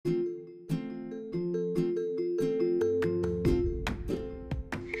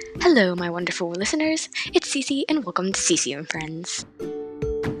Hello, my wonderful listeners. It's Cece, and welcome to Cece and Friends.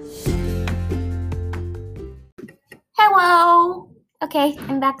 Hello! Okay,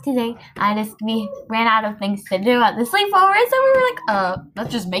 I'm back today. We ran out of things to do at the sleepover, so we were like,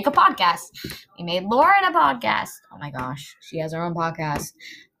 let's just make a podcast. We made Lauren a podcast. Oh my gosh, she has her own podcast.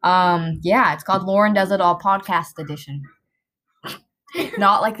 Yeah, it's called Lauren Does It All Podcast Edition.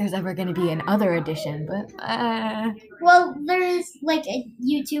 Not like there's ever going to be another edition, but Well, there's like a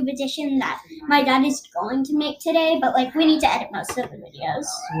YouTube edition that my dad is going to make today, but like we need to edit most of the videos.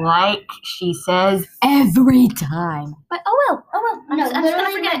 like she says every time. But oh well. I'm just gonna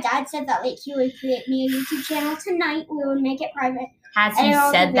Literally, forget. my dad said that like he would create me a YouTube channel tonight. We would make it private. Has he edit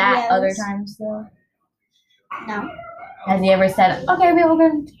all the said that videos. other times though? No, Has he ever said, okay,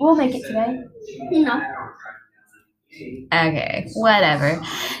 we'll make it today? no. Okay, whatever.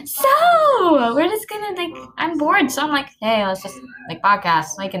 So, we're just gonna, I'm bored, so I'm like, hey, let's just make podcasts.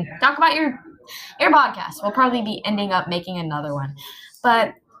 So you can talk about your podcast. We'll probably be ending up making another one.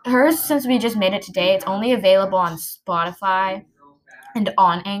 But hers, since we just made it today, it's only available on Spotify and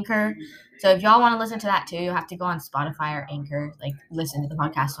on Anchor. So if y'all want to listen to that too, you'll have to go on Spotify or Anchor, listen to the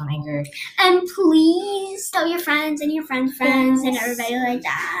podcast on Anchor. And please tell your friends and your friends' friends and everybody like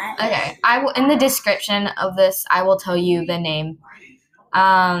that. Okay, I will in the description of this. I will tell you the name.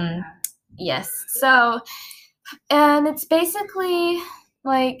 Yes. So, and it's basically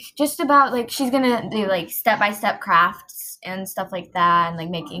just about she's gonna do step-by-step crafts and stuff like that,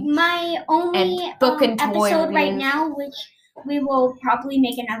 and making My only and book and toy episode right reviews. now, which we will probably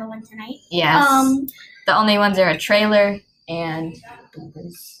make another one tonight. Yes. The only ones are a trailer and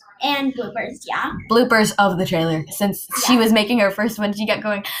bloopers. And bloopers, yeah. Bloopers of the trailer. Since she was making her first one, she kept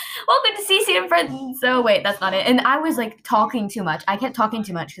going, welcome to Cece and Friends. So wait, that's not it. And I was talking too much. I kept talking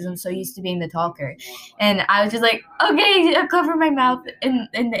too much because I'm so used to being the talker. And I was just like, okay, I'll cover my mouth in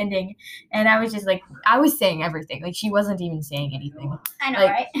the ending. And I was just I was saying everything. She wasn't even saying anything. I know,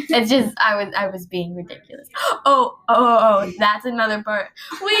 right? It's just I was being ridiculous. Oh, that's another part.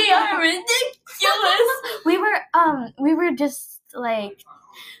 We are ridiculous.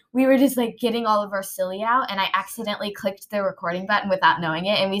 We were just getting all of our silly out, and I accidentally clicked the recording button without knowing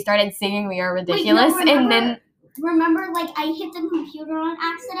it, and we started singing "We Are Ridiculous." Remember, I hit the computer on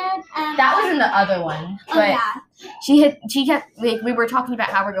accident. And that was in the other one. But she kept we were talking about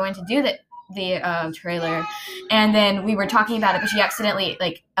how we're going to do the trailer, and then we were talking about it, but she accidentally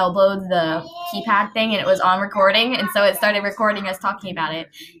elbowed the keypad thing, and it was on recording, and so it started recording us talking about it.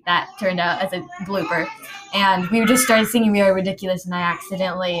 That turned out as a blooper, and we just started singing "We Are Ridiculous," and I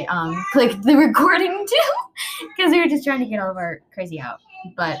accidentally clicked the recording too, because we were just trying to get all of our crazy out.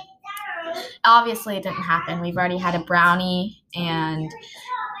 But obviously it didn't happen. We've already had a brownie and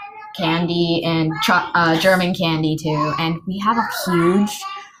candy and German candy too, and we have a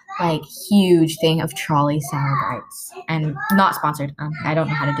huge thing of trolley sour bites, and not sponsored. I don't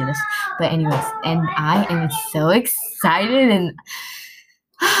know how to do this, but anyways, and I am so excited, and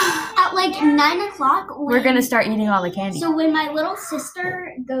at 9 o'clock, we're gonna start eating all the candy. So when my little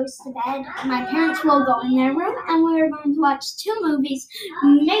sister goes to bed, my parents will go in their room, and we are going to watch 2 movies,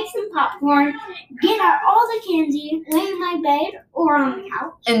 make some popcorn, get out all the candy, lay in my bed or on the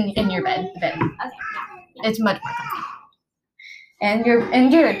couch. In your bed. Okay, yeah. It's much more comfy. And your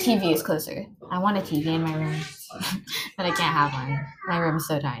TV is closer. I want a TV in my room, but I can't have one. My room is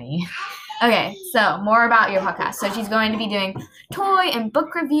so tiny. Okay, so more about your podcast. So she's going to be doing toy and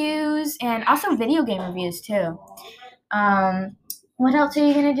book reviews, and also video game reviews too. What else are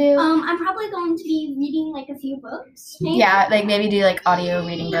you gonna do? I'm probably going to be reading a few books. Maybe. Yeah, maybe do audio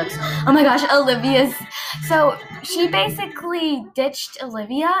reading books. Oh my gosh, Olivia's. So she basically ditched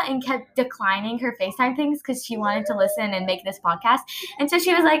Olivia and kept declining her FaceTime things because she wanted to listen and make this podcast. And so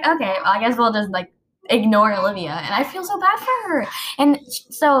she was like, okay, well, I guess we'll just ignore Olivia. And I feel so bad for her. And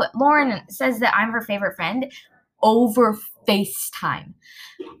so Lauren says that I'm her favorite friend over FaceTime.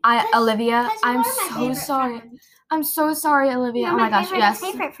 Olivia, I'm so sorry. Friends. I'm so sorry, Olivia. You're oh my gosh, yes.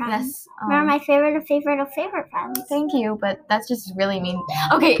 Favorite friends. Yes. You're my favorite of favorite friends. Thank you, but that's just really mean.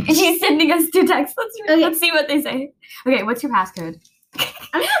 Okay, she's sending us 2 texts. Let's see what they say. Okay, what's your passcode?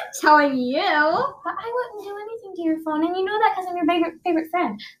 I'm not telling you. But I wouldn't do anything to your phone, and you know that because I'm your favorite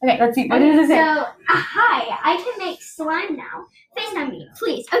friend. Okay, let's see. What does it say? So, hi, I can make slime now. FaceTime me,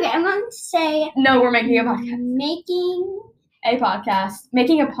 please. Okay, I'm going to say... No, we're making a podcast.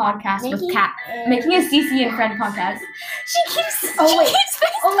 Making a podcast with Kat. Making a Cece and Friend podcast. She keeps... wait.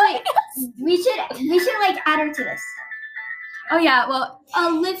 We should add her to this. Oh yeah, well,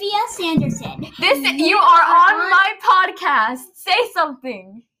 Olivia Sanderson. You are on my podcast. Say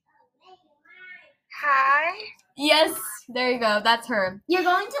something. Hi. Yes, there you go. That's her. You're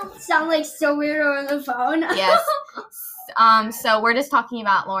going to sound like so weird on the phone. Yes. So we're just talking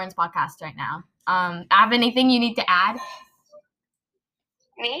about Lauren's podcast right now. Have anything you need to add?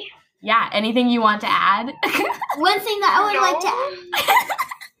 Me? Yeah, anything you want to add? One thing that I would like to add.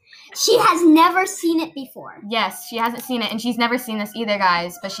 She has never seen it before. Yes, she hasn't seen it, and she's never seen this either,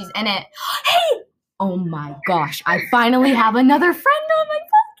 guys, but she's in it. Hey! Oh my gosh, I finally have another friend on my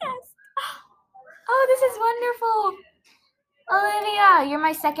podcast. Oh, this is wonderful. Olivia, you're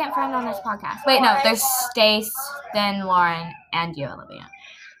my second friend on this podcast. Wait, no, there's Stace, then Lauren, and you, Olivia.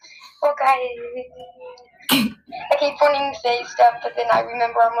 Okay. I keep wanting to say stuff, but then I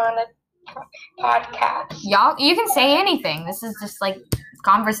remember I'm on a podcast. Y'all, you can say anything. This is just like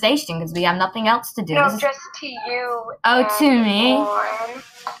conversation because we have nothing else to do. No, This is- just to you. Oh, and to me?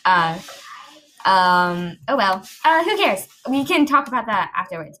 Lauren. Oh well. Who cares? We can talk about that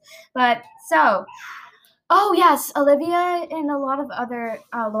afterwards. But so, oh yes, Olivia and a lot of other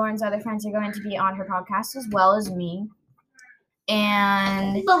Lauren's other friends are going to be on her podcast as well as me.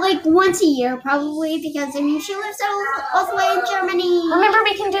 And But like once a year, probably, because I mean she lives all the way in Germany. remember,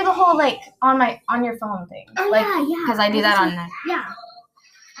 we can do the whole like on your phone thing. Oh, like, yeah. because I do that on the Yeah.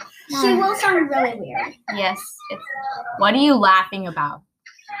 She will sound really weird. yes. What are you laughing about,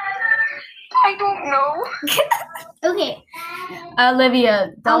 I don't know. Okay,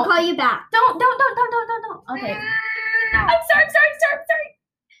 Olivia? I'll Don't call you back. don't. Okay. I'm sorry.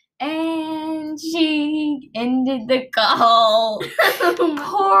 And she ended the call.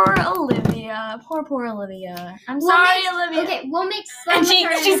 Poor Olivia. Poor Olivia. I'm sorry, Olivia. Okay, we'll make fun And of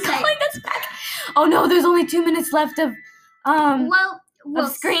her in a she's sec. calling us back. Oh no, there's only 2 minutes left of Well,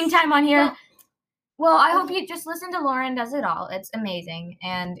 screen time on here. Well, I hope you just listen to Lauren Does It All. It's amazing.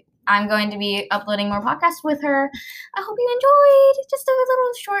 And I'm going to be uploading more podcasts with her. I hope you enjoyed just a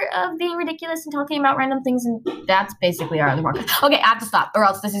little short of being ridiculous and talking about random things. And that's basically our other podcast. Okay, I have to stop or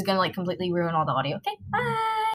else this is going to like completely ruin all the audio. Okay, bye.